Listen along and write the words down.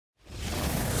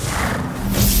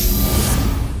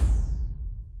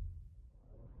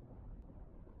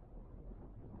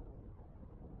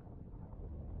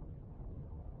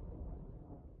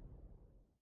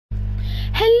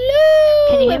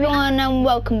and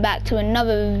welcome back to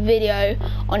another video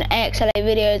on AXLA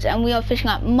videos, and we are fishing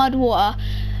at Mudwater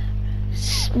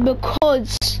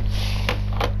because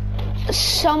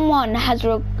someone has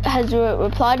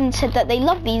replied and said that they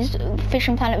love these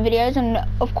Fishing Planet videos, and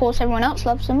of course everyone else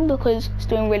loves them because it's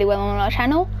doing really well on our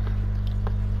channel.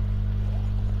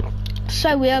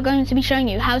 So we are going to be showing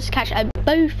you how to catch a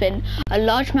bowfin, a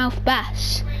largemouth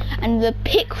bass, and the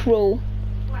pickerel.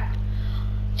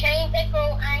 Chain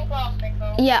pickerel and grass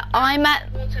pickerel. Yeah, I'm at.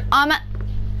 And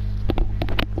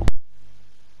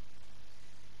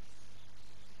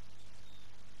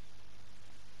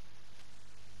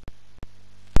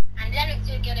Lennox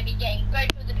is going to be getting both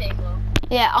of the pickerel.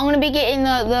 Yeah, I'm going to be getting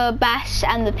the bass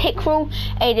and the pickerel.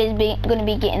 Ada's going to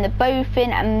be getting the bowfin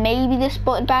and maybe the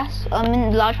spotted bass. I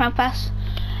mean the largemouth bass.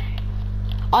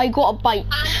 I got a bite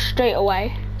straight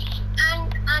away.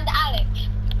 And Alex,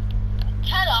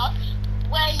 tell us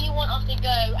where you want us to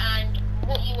go and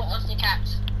what you want us to catch.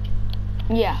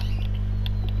 Yeah.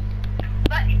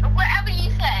 But whatever you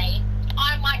say,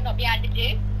 I might not be able to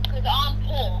do because I'm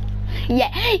poor. Yeah,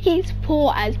 he's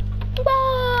poor as fuck.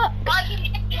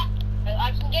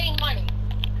 I can gain money.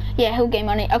 Yeah, he'll gain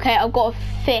money. Okay, I've got a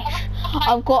fish.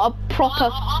 I've got a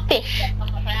proper fish.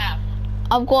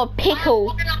 I've got a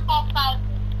pickle.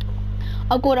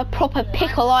 I've got a proper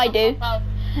pickle, I do.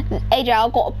 AJ,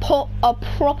 I've got a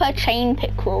proper chain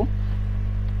pickerel.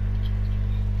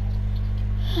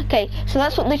 Okay, so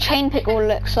that's what the chain pickerel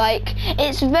looks like.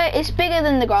 It's bigger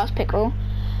than the grass pickerel.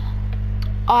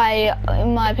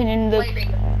 In my opinion,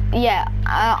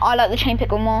 I like the chain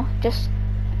pickerel more, just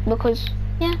because.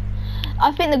 Yeah,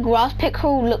 I think the grass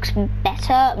pickerel looks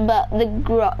better, but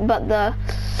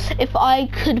if I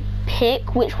could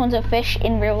pick which one's a fish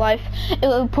in real life, it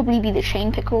would probably be the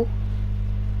chain pickerel.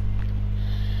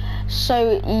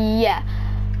 So yeah,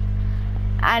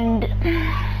 and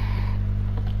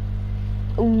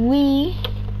we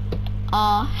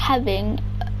are having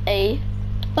a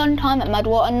fun time at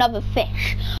Mudwater. Another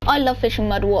fish. I love fishing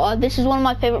Mudwater. This is one of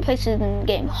my favourite places in the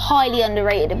game. Highly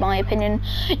underrated in my opinion.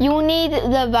 You will need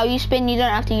the value spin. You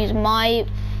don't have to use my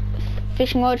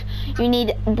fishing rod. You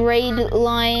need braid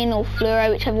line or fluoro,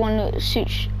 whichever one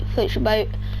floats your boat.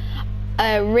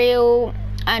 Reel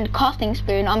and casting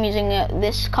spoon. I'm using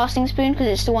this casting spoon because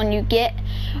it's the one you get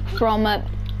from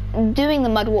doing the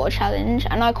Mudwater challenge.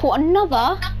 And I caught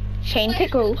another chain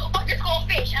pickerel. I just caught a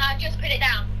fish and I just put it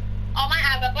down. I might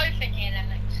have a bowfin here then,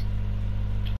 Lex.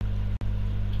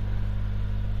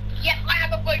 Yep, I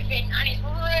have a bowfin and it's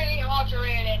really hard to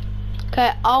reel in.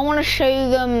 Okay, I want to show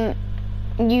them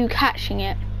you catching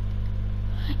it.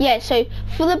 Yeah, so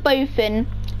for the bowfin,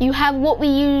 you have what we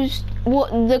used,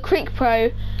 the Creek Pro,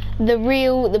 the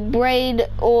reel, the braid,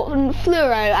 or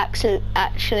fluoro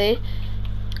actually,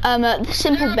 the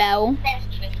simple bell,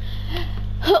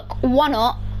 hook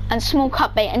 1/0 and small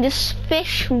cut bait, and just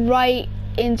fish right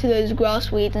into those grass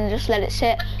weeds and just let it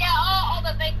sit. But there are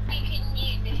other baits you can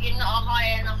use if you're not a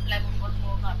high enough level for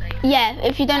small cut bait. Yeah,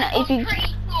 if you don't, I'm pretty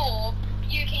sure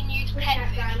you can use pet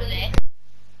food for this.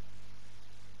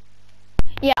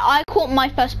 Yeah, I caught my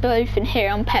first bowfin here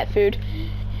on pet food.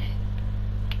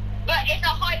 But it's a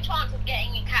high chance of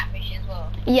getting a catfish as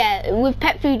well. Yeah, with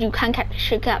pet food you can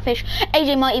catch a catfish.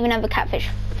 AJ might even have a catfish.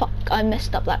 Fuck, I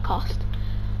messed up that cast.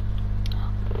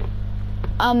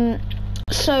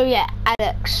 So yeah,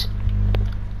 Alex.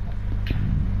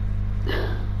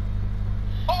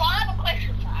 Oh, I have a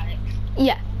question for Alex.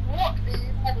 Yeah. What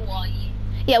level are you?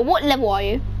 Yeah, what level are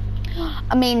you?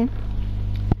 I mean,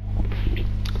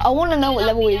 I want to know what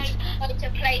level is. Go to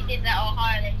places that are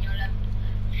higher than your level.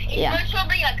 It's most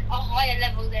probably like a higher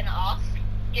level than us.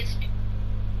 Just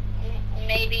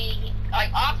maybe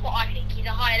like us. What I think he's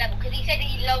a higher level because he said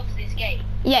he loves this game.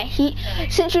 Yeah,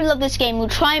 since you love this game, we'll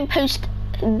try and post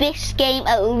this game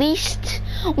at least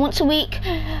once a week.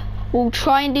 We'll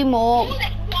try and do more.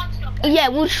 Yeah,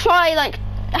 we'll try like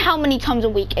how many times a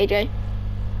week, AJ?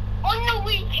 On the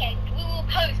weekend, we will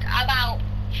post about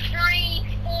 3,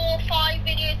 4, 5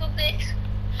 videos of this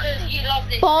because you love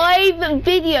this. 5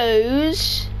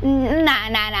 videos? Nah,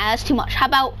 that's too much. How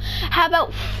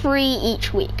about 3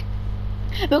 each week?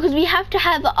 Because we have to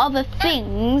have other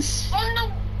things. On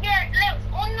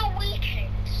the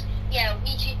weekends, yeah,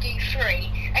 we should do 3,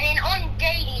 and then on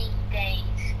daily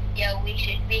days, yeah, we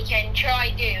can try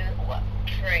do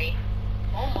 3.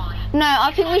 Oh my. No,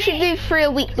 I think we should do 3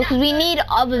 a week because we need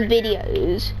other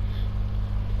videos.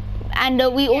 And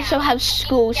we also have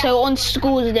school, so on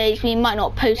school days we might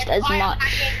not post as much.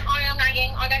 I am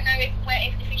lagging. I don't know if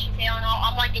the fish is here or not.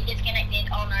 I might get disconnected.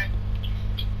 Oh no.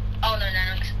 Oh no,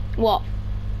 Lennox. What?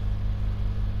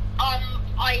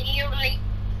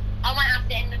 I might have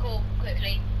to end the call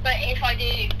quickly. But if I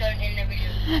do, don't in the video.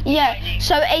 Yeah,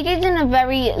 so AJ's in a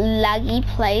very laggy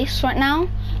place right now.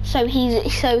 So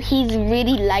he's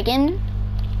really lagging.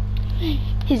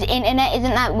 His internet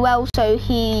isn't that well, so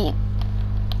he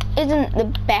isn't the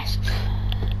best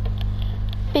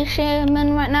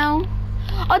fisherman right now.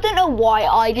 I don't know why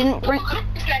I didn't bring.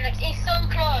 It's so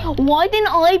close. Why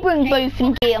didn't I bring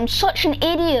bowfin gear? I'm such an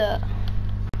idiot.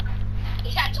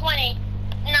 It's at 20.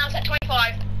 Now it's at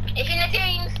 25. It's in the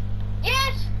teams.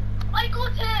 Yes, I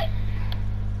got it.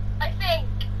 I think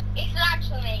it's lagged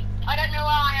for me. I don't know where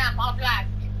I am. I've lagged.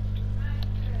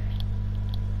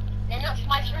 Then that's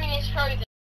my screen is frozen.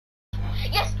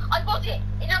 Yes, I got it.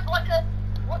 It looked like a.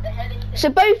 What the hell is it? It's a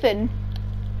bowfin.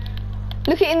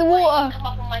 Look at it in the water. Come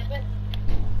up on my screen.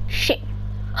 Shit.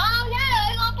 Oh no,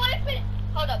 I got bowfin.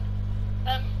 Hold up.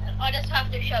 I just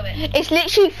have to show it. It's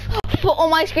literally on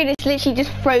my screen. It's literally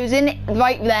just frozen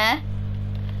right there.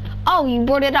 Oh, you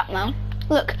brought it up now.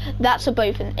 Look, that's a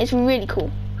bowfin. It's really cool.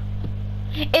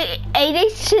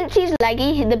 AJ, since he's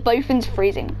laggy, the bowfin's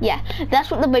freezing. Yeah,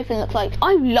 that's what the bowfin looks like.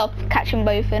 I love catching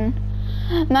bowfin.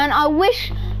 Man, I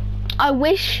wish. It's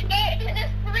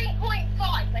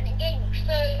 3.5 and it gave me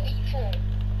 34.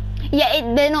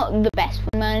 Yeah, they're not the best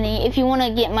for money. If you want to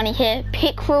get money here,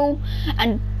 pickerel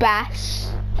and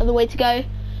bass are the way to go.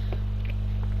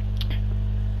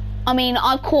 I mean,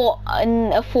 I've caught a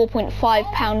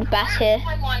 4.5 pound bass here.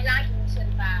 Why am I lagging so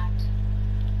bad?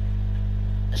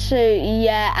 So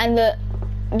yeah, and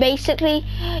basically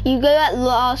you go at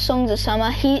last songs of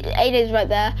summer. AJ's right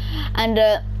there, and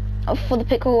for the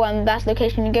pickerel and bass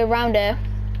location, you go around here.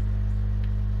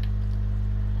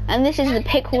 And this is the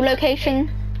pickerel location.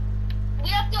 We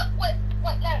have to wait,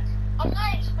 Lex. I'm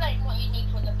gonna explain what you need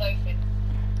for the bowfin.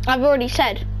 I've already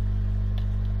said.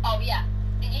 Oh yeah.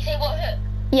 Did you say what hook?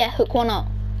 Yeah, hook one up.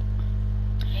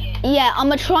 Yeah, I'm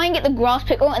gonna try and get the grass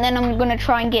pickerel, and then I'm gonna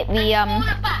try and get the For a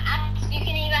bass, you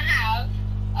can either have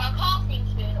a casting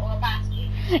spoon or a bass spoon.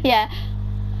 Yeah.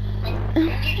 You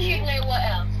should know what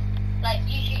else. Like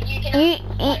you can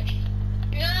have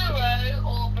Euro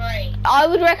or braid. I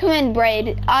would recommend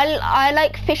braid. I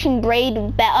like fishing braid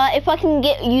better. If I can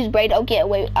use braid, I'll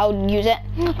use it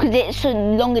because it's a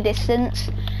longer distance.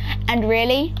 And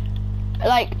really,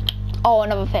 like, oh,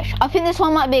 another fish. I think this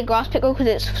one might be a grass pickerel because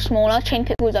it's smaller. Chain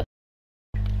pickerels up.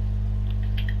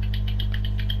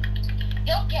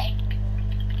 You're getting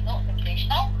not the fish.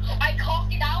 Oh, I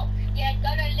cast it out. Yeah, go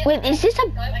a little. Wait, is this a?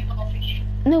 Go, I got a fish.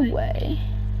 No way.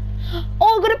 Oh,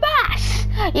 I got a bass!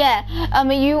 Yeah, I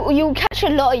mean, you'll catch a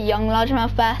lot of young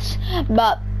largemouth bass,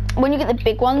 but when you get the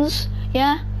big ones,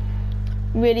 yeah,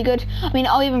 really good. I mean,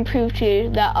 I'll even prove to you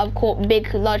that I've caught big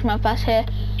largemouth bass here.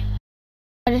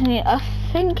 I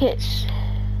think it's,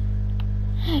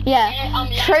 yeah,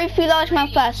 trophy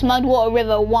largemouth bass, Mudwater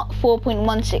River,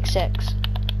 4.166.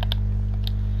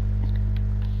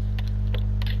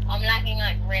 I'm lagging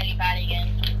like really bad again.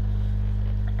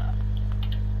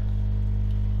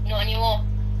 Not anymore.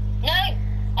 No,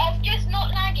 I'm just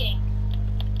not lagging.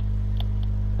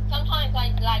 Sometimes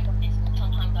I lag on this, and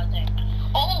sometimes I don't.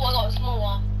 Oh, I got a small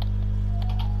one.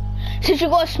 Since you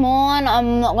got a small one,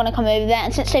 I'm not gonna come over there,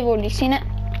 and since they've already seen it,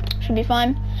 should be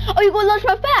fine. Oh, you got a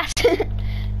largemouth bass.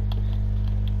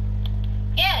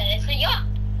 Yeah, it's a yacht.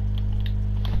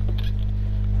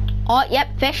 Oh,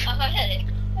 yep, fish. Like I said,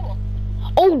 it's cool.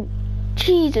 Oh,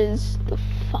 Jesus, the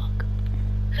fuck.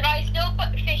 Could I still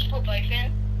put fish for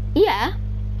bowfin? Yeah.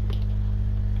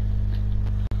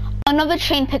 Another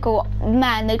chain pickerel.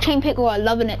 Man, the chain pickerel are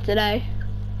loving it today.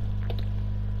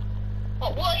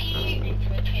 What are you using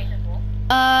for a chain pickerel?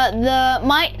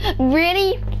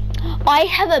 I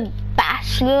have a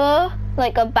bass lure,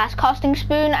 like a bass casting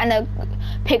spoon and a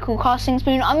pickerel casting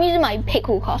spoon. I'm using my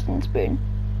pickerel casting spoon.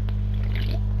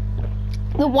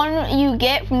 The one you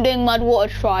get from doing Mudwater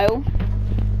trial.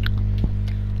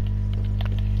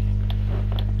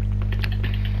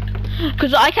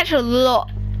 Because I catch a lot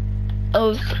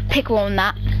of pickerel on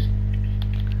that.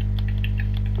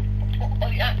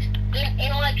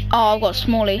 Oh, I've got a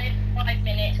smallie. 5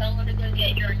 minutes, I'm gonna go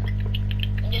get a drink.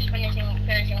 I'm just finishing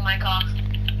my cast.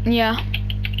 Yeah.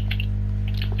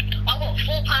 I've got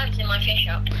 4 pounds in my fish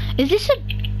up. Is this a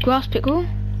grass pickerel?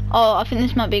 Oh, I think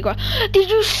this might be a grass. Did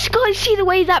you guys see the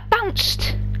way that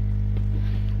bounced?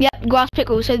 Yep, grass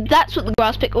pickerel. So that's what the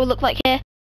grass pickerel looked like here.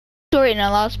 Story in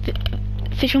our last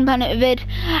Fishing Planet vid,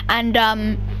 and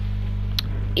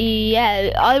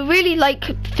yeah, I really like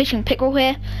fishing pickerel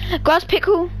here. Grass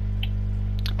pickerel,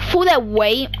 for their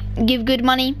weight, give good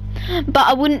money, but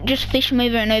I wouldn't just fish them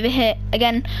over and over here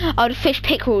again. I would fish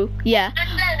pickerel, yeah,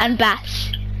 and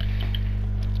bass.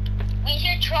 We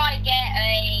should try get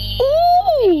a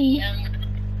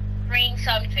green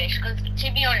sunfish, because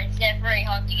to be honest, they're very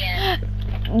hard to get.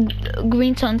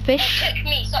 Green sunfish. It took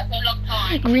me such a long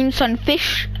time. Green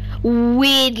sunfish,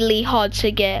 weirdly hard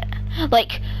to get.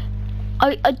 Like,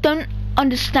 I don't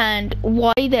understand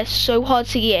why they're so hard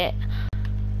to get.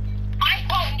 I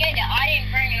can't get it. I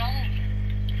didn't bring it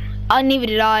on. Neither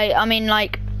did I. I mean,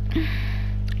 like,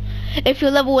 if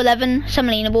you're level 11,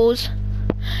 semolina balls.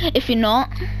 If you're not,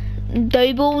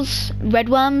 dough balls, red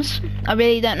worms. I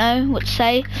really don't know what to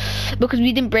say because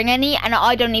we didn't bring any, and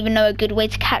I don't even know a good way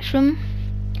to catch them.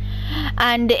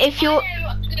 And if you're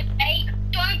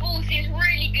dough balls is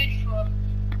really good for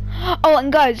them. Oh,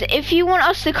 and guys, if you want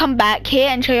us to come back here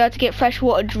and show you how to get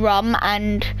freshwater drum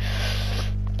and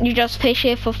you just fish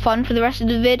here for fun for the rest of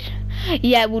the vid,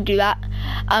 yeah, we'll do that.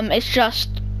 It's just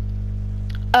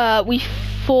we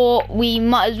thought we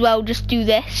might as well just do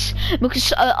this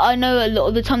because I know a lot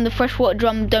of the time the freshwater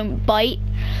drum don't bite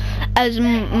as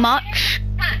much.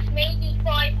 Maybe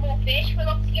 5 more fish, but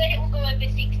I'm scared it will go over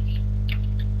 60.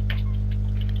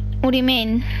 What do you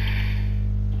mean?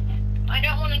 I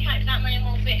don't want to catch that many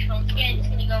more fish, but I'm scared it's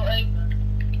going to go over.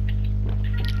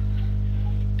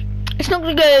 It's not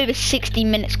going to go over 60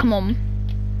 minutes, come on.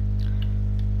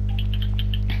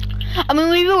 I mean,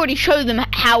 we've already showed them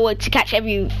how to catch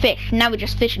every fish. Now we're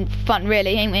just fishing for fun,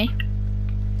 really, ain't we?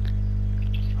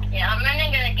 Yeah, I'm only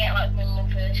going to get like 1 more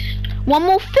fish. 1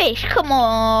 more fish? Come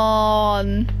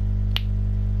on.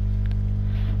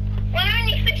 We're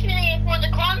only fishing it for the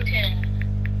content.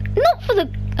 Not for the...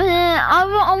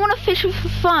 I want to fish for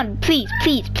fun. Please,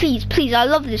 please, please, please. I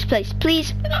love this place.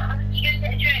 Please. You gonna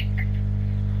get a drink?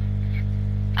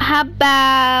 How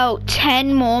about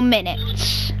 10 more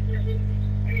minutes?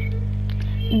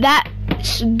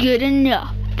 That's good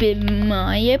enough in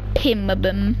my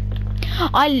opinion.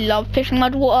 I love fishing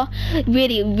mudwater.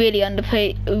 Really, really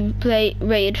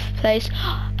rated place.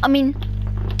 I mean,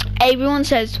 everyone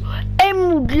says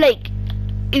Emerald Lake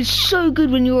is so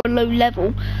good when you're a low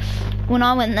level. When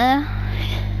I went there,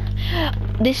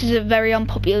 this is a very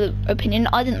unpopular opinion.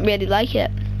 I didn't really like it.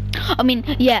 I mean,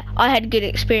 yeah, I had a good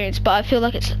experience, but I feel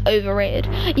like it's overrated.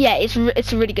 Yeah, it's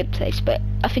a really good place, but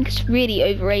I think it's really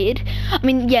overrated. I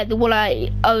mean, yeah, the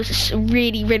walleye is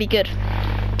really, really good.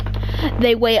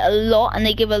 They weigh a lot and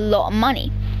they give a lot of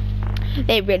money.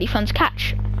 They're really fun to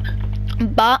catch.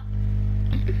 But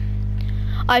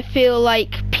I feel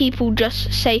like people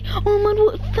just say, oh man,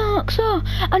 what sucks,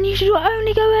 and you should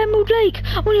only go Emerald Lake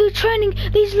when you're training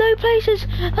these low places.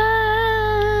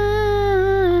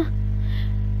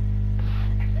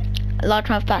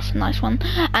 Largemouth bass, a nice one.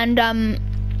 And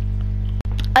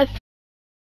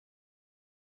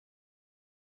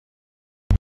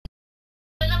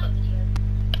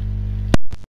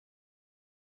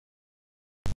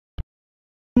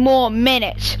more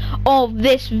minutes of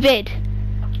this vid. Is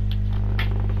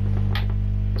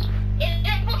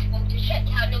it possible to check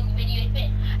how long the video has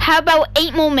been? How about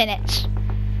 8 more minutes?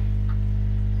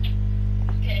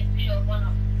 Okay, sure, why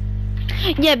not?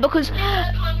 Yeah, because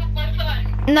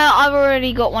no, I've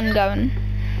already got one going.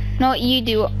 No, you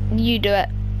do it.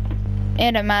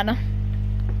 It don't matter.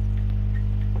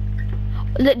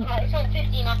 Right, it's on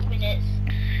 59 minutes.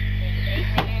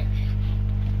 8 minutes.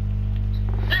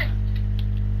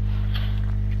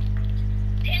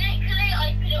 Technically,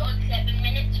 I put it on 7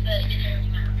 minutes, but it doesn't really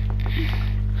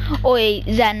matter. Oi,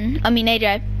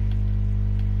 AJ.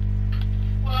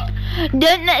 What?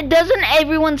 Doesn't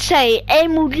everyone say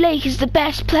Emerald Lake is the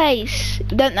best place?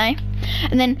 Don't they?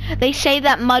 And then they say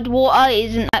that mudwater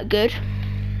isn't that good.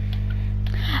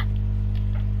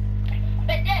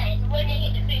 But then, when they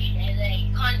hit the fish there, they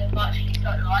kind of actually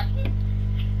start liking it.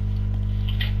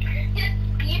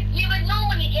 You would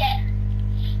normally get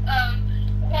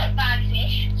quite bad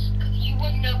fish, because you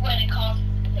wouldn't know where to cast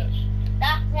the fish.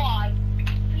 That's why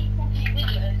people do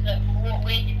videos like what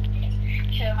we're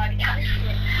doing, show how to catch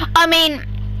fish. I mean,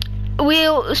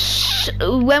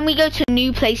 when we go to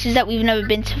new places that we've never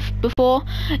been to before,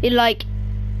 it's like,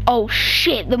 oh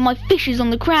shit, my fish is on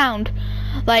the ground.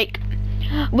 Like,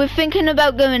 we're thinking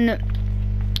about going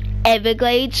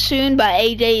Everglades soon, but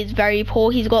AJ is very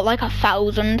poor. He's got like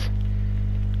 1,000.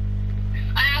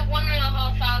 I have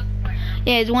 1,500 right now.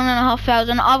 Yeah, it's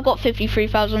 1,500. I've got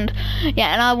 53,000.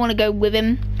 Yeah, and I want to go with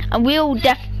him. And we'll No need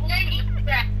to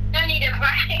brag. No need to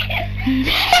brag.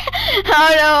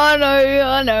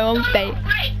 I know, I'm fake.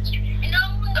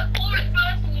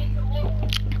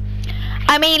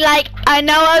 I mean, like, I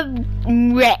know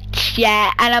I'm rich,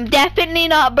 yeah, and I'm definitely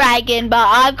not bragging, but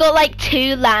I've got like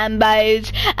 2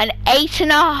 Lambos and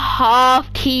 8.5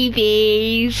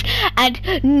 TVs and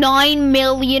 9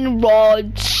 million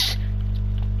rods.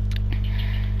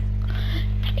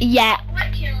 Yeah.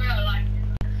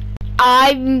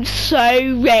 I'm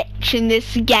so rich in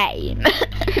this game.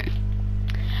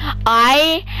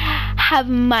 I have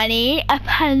money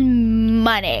upon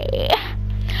money.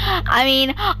 I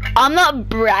mean, I'm not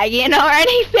bragging or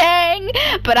anything,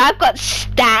 but I've got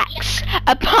stacks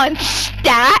upon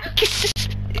stacks.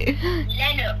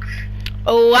 Lennox.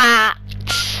 What?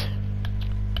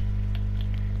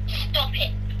 Stop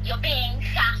it. You're being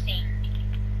sassy.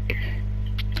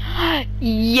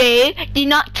 You do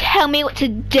not tell me what to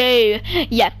do,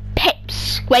 you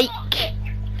pipsqueak.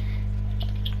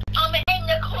 I'm in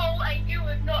the call and you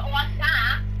would not like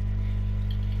that.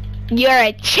 You're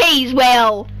a cheese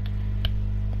wheel.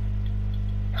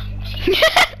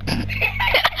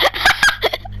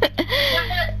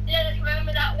 Let us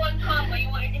remember that one time when you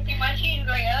wanted to see my cheese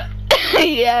grater.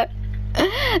 Yeah.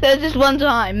 There was this one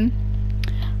time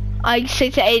I say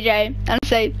to AJ, and I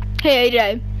say, hey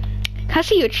AJ, can I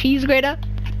see your cheese grater?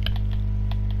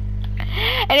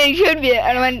 And then he showed me it,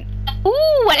 and I went,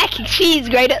 ooh, I like your cheese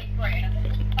grater. Like,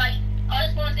 I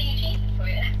just want to see your cheese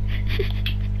grater.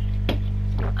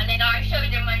 And then I showed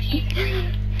him my cheese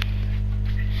grater.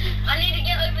 I need to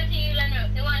get over to you, Lennox.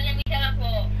 They won't let me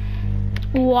teleport.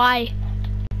 Why?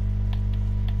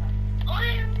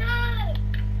 I don't know.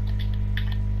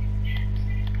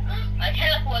 I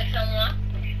teleported somewhere.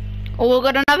 Oh, we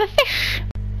got another fish.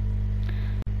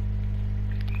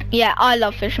 Yeah, I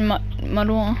love fishing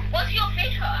mudwater. What's your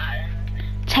fish at?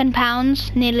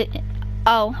 £10, nearly.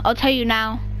 Oh, I'll tell you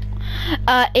now.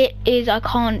 It is, I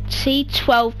can't see,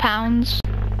 £12.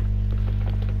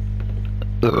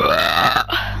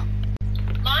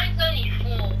 Mine's only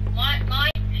 4. My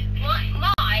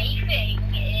thing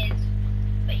is,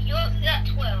 but yours is at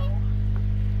 12.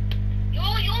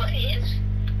 Yours is,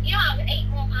 you have 8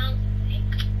 more pounds, I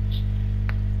think.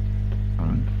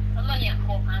 I'm only at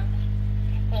 4 pounds.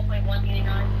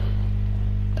 4.129.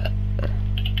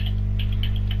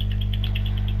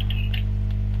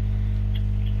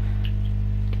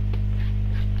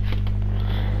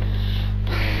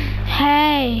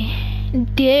 Hey,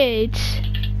 dude.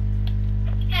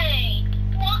 Hey,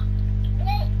 what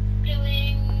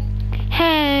doing?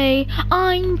 Hey,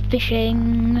 I'm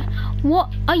fishing.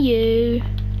 What are you?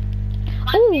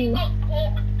 I've Ooh. got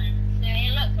caught, so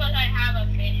it looks like I have a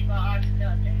fish, but I'm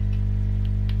still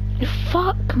dead.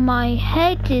 Fuck, my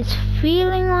head is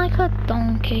feeling like a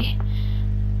donkey.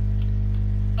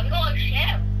 I've got a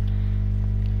shell.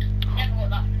 Never got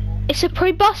that before. It's a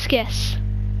proboscis.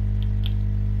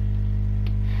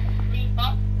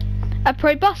 A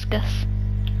proboscis.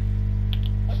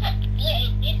 What's that? Yeah,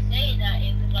 it did say that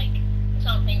it was like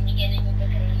something beginning with a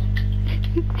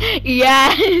K.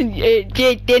 Yeah, it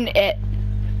did, didn't it?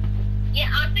 Yeah,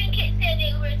 I think it said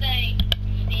it was a.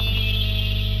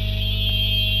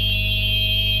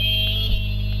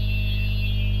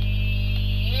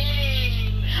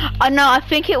 I know. I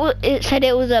think it was. It said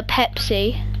it was a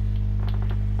Pepsi.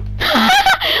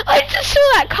 I just saw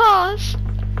that cars.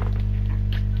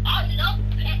 I love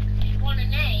Pepsi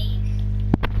Bolognese.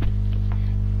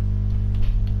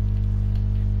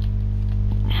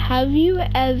 Have you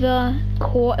ever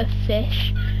caught a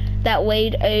fish that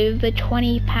weighed over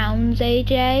 20 pounds,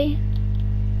 AJ?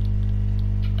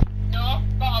 No,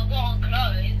 but I've got on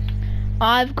clothes.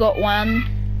 I've got one.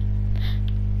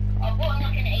 I've got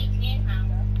like an 18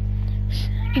 pounder.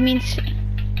 You mean?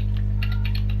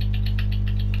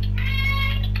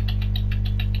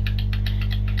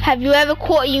 Have you ever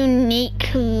caught a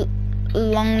unique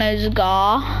long-nosed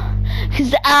gar?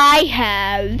 Because I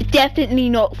have. Definitely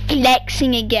not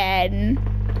flexing again.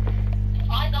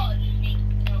 I got a unique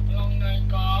long-nosed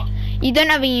gar. You don't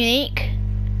have a unique?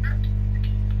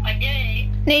 I do.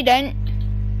 No, you don't.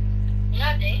 Yeah,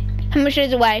 I do. How much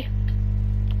does it weigh?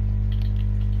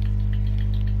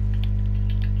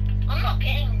 I'm not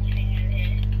getting anything in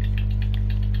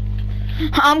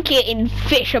here. I'm getting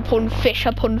fish upon fish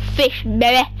upon fish,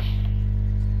 baby.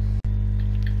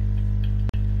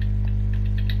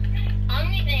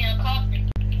 I'm using a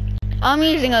casting. I'm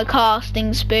using a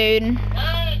casting spoon.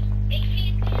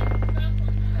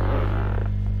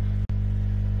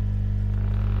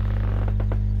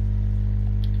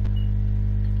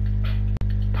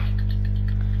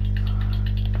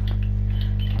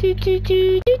 Do do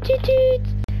do do do do.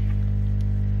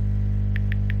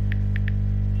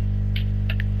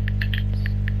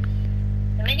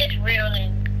 Let me just reel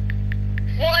in.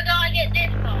 What did I get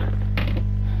this from?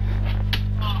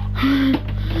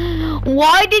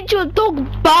 Why did your dog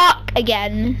bark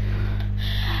again?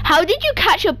 How did you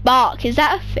catch a bark? Is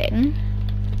that a thing?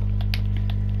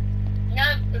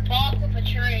 No, the bark of a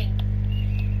tree.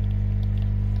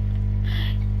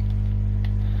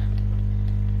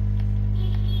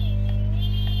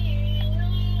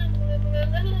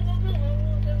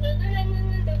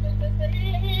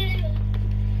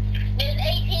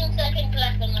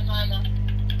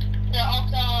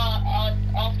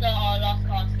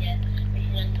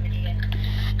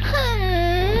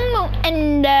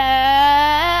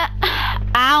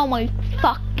 my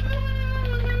fuck.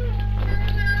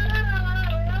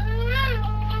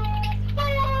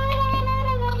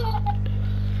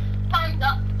 Time's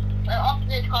up. Off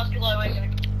this cost to go away.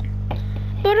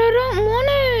 But I don't want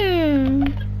to.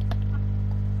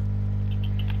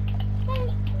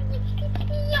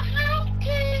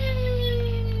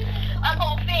 I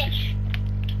got a fish.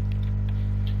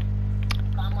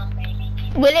 Come on, baby.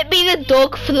 Will it be the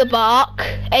dog for the bark?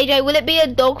 AJ, will it be a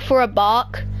dog for a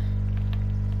bark?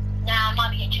 Nah, it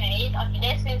might be a cheese. I think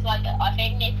this is like I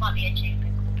think this might be a cheese.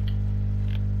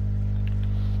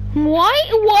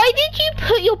 Why did you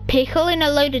put your pickle in a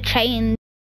load of chains?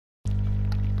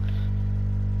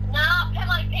 Nah, I put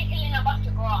my pickle in a bunch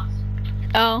of grass.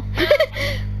 Oh.